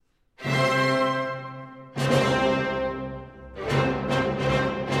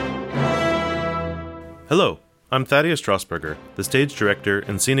Hello, I'm Thaddeus Strassberger, the stage director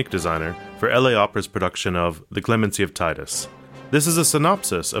and scenic designer for LA Opera's production of The Clemency of Titus. This is a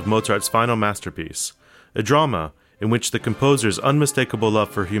synopsis of Mozart's final masterpiece, a drama in which the composer's unmistakable love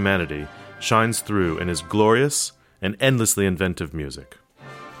for humanity shines through in his glorious and endlessly inventive music.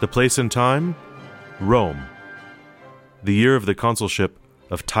 The place and time? Rome. The year of the consulship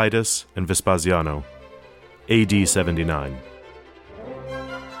of Titus and Vespasiano, AD 79.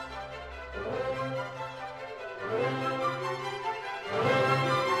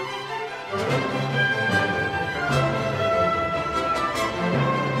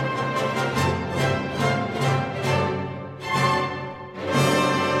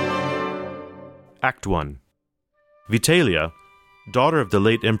 Act 1. Vitellia, daughter of the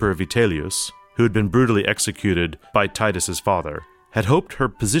late Emperor Vitellius, who had been brutally executed by Titus's father, had hoped her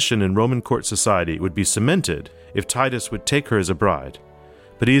position in Roman court society would be cemented if Titus would take her as a bride,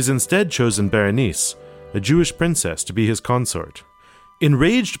 but he has instead chosen Berenice, a Jewish princess, to be his consort.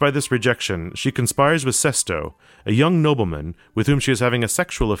 Enraged by this rejection, she conspires with Sesto, a young nobleman with whom she is having a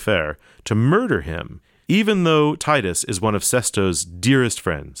sexual affair, to murder him, even though Titus is one of Sesto's dearest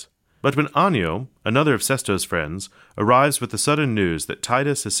friends. But when Annio, another of Sesto's friends, arrives with the sudden news that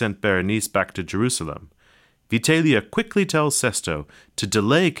Titus has sent Berenice back to Jerusalem, Vitellia quickly tells Sesto to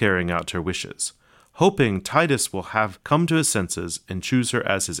delay carrying out her wishes, hoping Titus will have come to his senses and choose her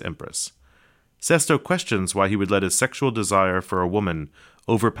as his empress. Sesto questions why he would let his sexual desire for a woman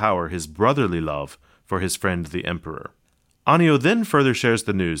overpower his brotherly love for his friend the emperor. Annio then further shares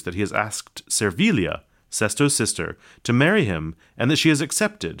the news that he has asked Servilia, Sesto's sister, to marry him and that she has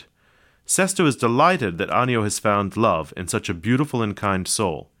accepted. Sesto is delighted that Annio has found love in such a beautiful and kind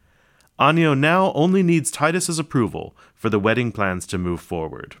soul. Annio now only needs Titus's approval for the wedding plans to move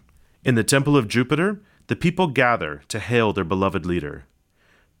forward. In the temple of Jupiter, the people gather to hail their beloved leader.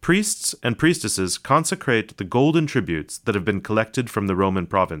 Priests and priestesses consecrate the golden tributes that have been collected from the Roman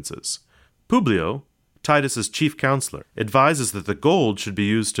provinces. Publio, Titus's chief counselor, advises that the gold should be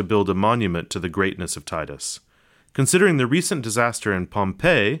used to build a monument to the greatness of Titus. Considering the recent disaster in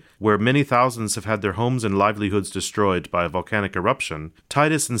Pompeii, where many thousands have had their homes and livelihoods destroyed by a volcanic eruption,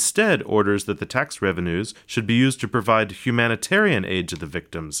 Titus instead orders that the tax revenues should be used to provide humanitarian aid to the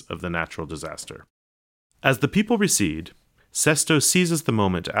victims of the natural disaster. As the people recede, Sesto seizes the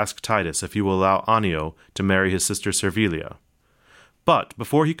moment to ask Titus if he will allow Annio to marry his sister Servilia. But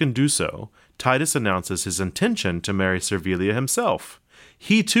before he can do so, Titus announces his intention to marry Servilia himself.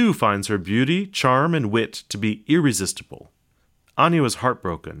 He too finds her beauty, charm, and wit to be irresistible. Annio is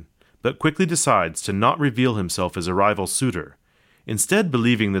heartbroken, but quickly decides to not reveal himself as a rival suitor, instead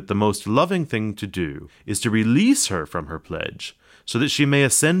believing that the most loving thing to do is to release her from her pledge, so that she may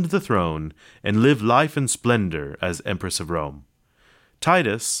ascend the throne and live life in splendor as Empress of Rome.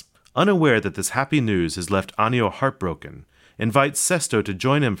 Titus, unaware that this happy news has left Annio heartbroken, invites Sesto to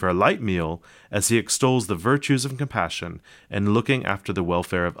join him for a light meal as he extols the virtues of compassion and looking after the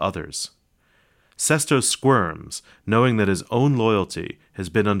welfare of others. Sesto squirms, knowing that his own loyalty has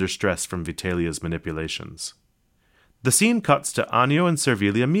been under stress from Vitellia's manipulations. The scene cuts to Annio and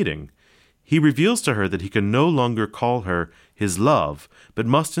Servilia meeting. He reveals to her that he can no longer call her his love, but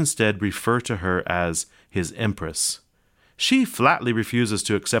must instead refer to her as his empress. She flatly refuses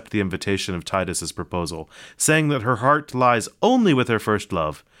to accept the invitation of Titus's proposal, saying that her heart lies only with her first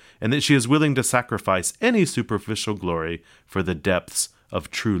love, and that she is willing to sacrifice any superficial glory for the depths of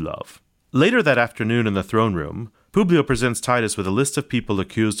true love. Later that afternoon in the throne room, Publio presents Titus with a list of people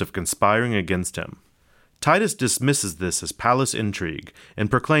accused of conspiring against him. Titus dismisses this as palace intrigue and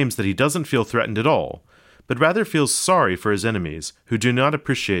proclaims that he doesn't feel threatened at all, but rather feels sorry for his enemies who do not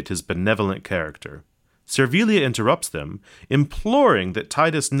appreciate his benevolent character. Servilia interrupts them, imploring that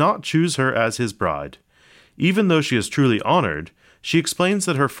Titus not choose her as his bride. Even though she is truly honored, she explains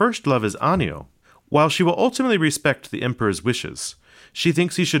that her first love is Annio. While she will ultimately respect the emperor's wishes, she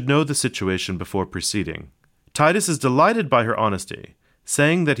thinks he should know the situation before proceeding. Titus is delighted by her honesty,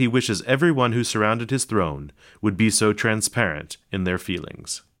 saying that he wishes everyone who surrounded his throne would be so transparent in their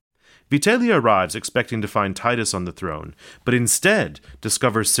feelings. Vitellia arrives expecting to find Titus on the throne, but instead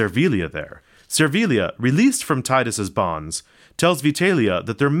discovers Servilia there. Servilia, released from Titus's bonds, tells Vitellia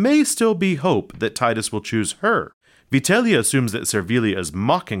that there may still be hope that Titus will choose her. Vitellia assumes that Servilia is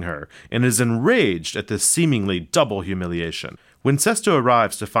mocking her and is enraged at this seemingly double humiliation. When Sesto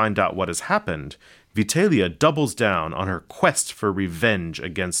arrives to find out what has happened, Vitellia doubles down on her quest for revenge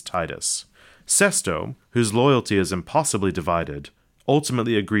against Titus. Sesto, whose loyalty is impossibly divided,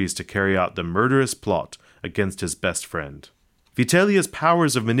 ultimately agrees to carry out the murderous plot against his best friend. Vitellia's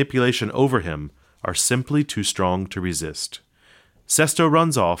powers of manipulation over him are simply too strong to resist. Sesto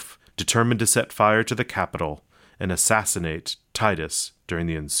runs off, determined to set fire to the capital and assassinate Titus during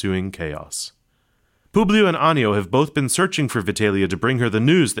the ensuing chaos. Publio and Annio have both been searching for Vitellia to bring her the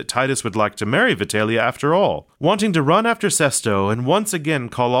news that Titus would like to marry Vitellia after all. Wanting to run after Sesto and once again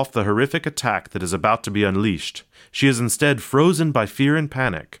call off the horrific attack that is about to be unleashed, she is instead frozen by fear and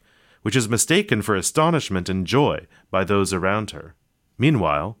panic, which is mistaken for astonishment and joy by those around her.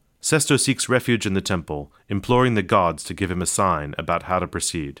 Meanwhile, Sesto seeks refuge in the temple, imploring the gods to give him a sign about how to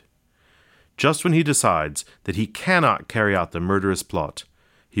proceed. Just when he decides that he cannot carry out the murderous plot,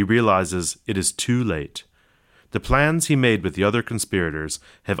 he realizes it is too late. The plans he made with the other conspirators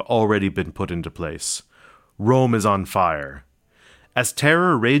have already been put into place. Rome is on fire. As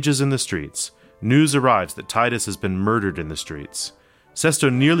terror rages in the streets, news arrives that Titus has been murdered in the streets. Sesto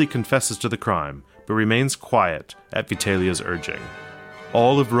nearly confesses to the crime, but remains quiet at Vitellia's urging.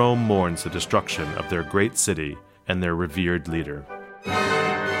 All of Rome mourns the destruction of their great city and their revered leader.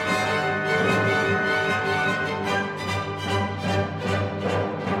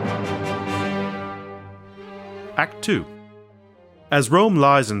 Act 2. As Rome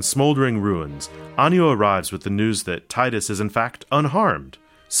lies in smoldering ruins, Annio arrives with the news that Titus is in fact unharmed.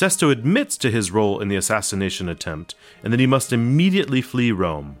 Sesto admits to his role in the assassination attempt, and that he must immediately flee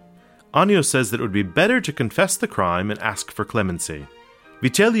Rome. Annio says that it would be better to confess the crime and ask for clemency.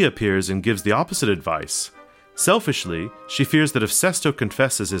 Vitellia appears and gives the opposite advice. Selfishly, she fears that if Sesto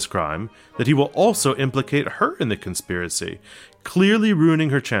confesses his crime, that he will also implicate her in the conspiracy, clearly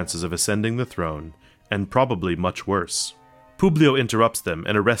ruining her chances of ascending the throne, and probably much worse. Publio interrupts them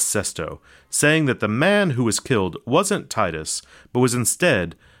and arrests Sesto, saying that the man who was killed wasn't Titus, but was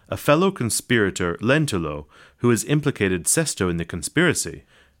instead a fellow conspirator, Lentulo, who has implicated Sesto in the conspiracy.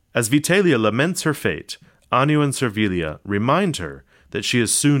 As Vitellia laments her fate, Annio and Servilia remind her that she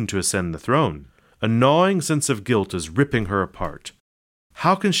is soon to ascend the throne. A gnawing sense of guilt is ripping her apart.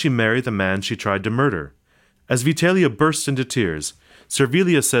 How can she marry the man she tried to murder? As Vitellia bursts into tears,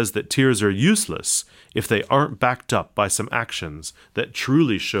 Servilia says that tears are useless if they aren't backed up by some actions that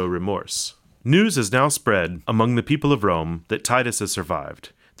truly show remorse. News is now spread among the people of Rome that Titus has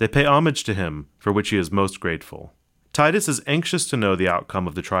survived. They pay homage to him, for which he is most grateful. Titus is anxious to know the outcome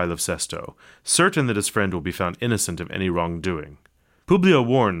of the trial of Sesto, certain that his friend will be found innocent of any wrongdoing. Publio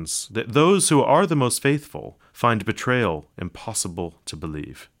warns that those who are the most faithful find betrayal impossible to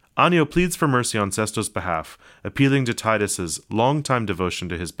believe. Annio pleads for mercy on Sesto's behalf, appealing to Titus's long-time devotion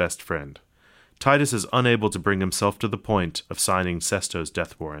to his best friend. Titus is unable to bring himself to the point of signing Sesto's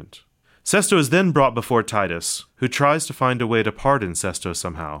death warrant. Sesto is then brought before Titus, who tries to find a way to pardon Sesto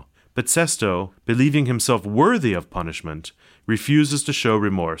somehow. But Sesto, believing himself worthy of punishment, refuses to show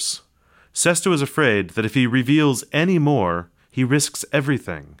remorse. Sesto is afraid that if he reveals any more, he risks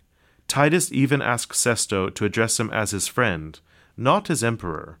everything. Titus even asks Sesto to address him as his friend, not as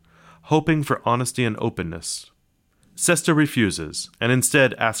emperor, hoping for honesty and openness. Sesto refuses, and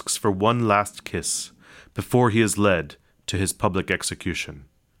instead asks for one last kiss, before he is led to his public execution.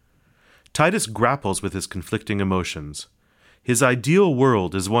 Titus grapples with his conflicting emotions. His ideal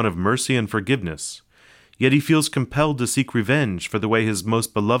world is one of mercy and forgiveness, yet he feels compelled to seek revenge for the way his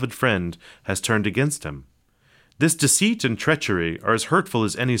most beloved friend has turned against him. This deceit and treachery are as hurtful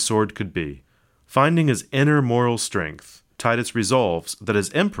as any sword could be. Finding his inner moral strength, Titus resolves that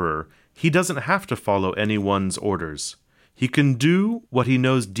as emperor, he doesn't have to follow anyone's orders. He can do what he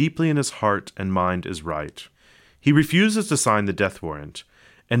knows deeply in his heart and mind is right. He refuses to sign the death warrant,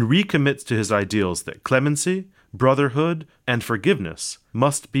 and recommits to his ideals that clemency, brotherhood, and forgiveness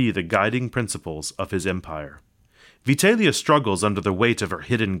must be the guiding principles of his empire. Vitellia struggles under the weight of her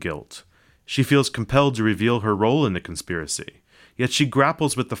hidden guilt. She feels compelled to reveal her role in the conspiracy, yet she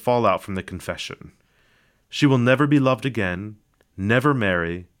grapples with the fallout from the confession. She will never be loved again, never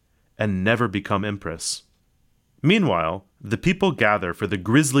marry, and never become empress. Meanwhile, the people gather for the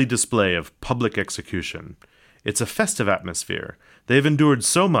grisly display of public execution. It's a festive atmosphere. They have endured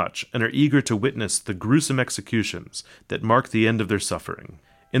so much and are eager to witness the gruesome executions that mark the end of their suffering.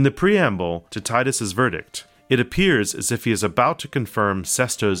 In the preamble to Titus's verdict, it appears as if he is about to confirm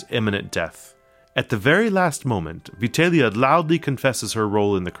Sesto's imminent death. At the very last moment, Vitellia loudly confesses her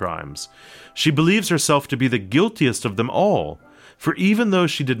role in the crimes. She believes herself to be the guiltiest of them all, for even though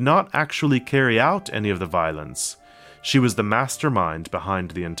she did not actually carry out any of the violence, she was the mastermind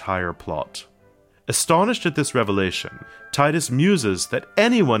behind the entire plot. Astonished at this revelation, Titus muses that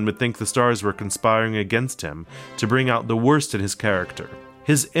anyone would think the stars were conspiring against him to bring out the worst in his character.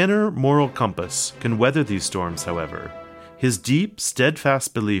 His inner moral compass can weather these storms, however. His deep,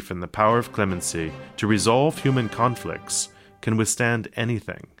 steadfast belief in the power of clemency to resolve human conflicts can withstand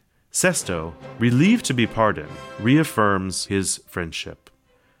anything. Sesto, relieved to be pardoned, reaffirms his friendship.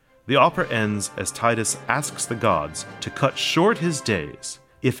 The opera ends as Titus asks the gods to cut short his days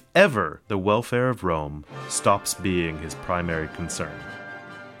if ever the welfare of Rome stops being his primary concern.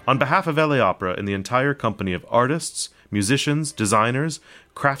 On behalf of LA Opera and the entire company of artists, musicians, designers,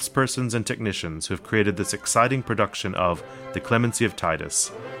 craftspersons, and technicians who have created this exciting production of The Clemency of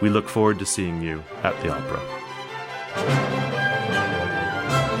Titus, we look forward to seeing you at the opera.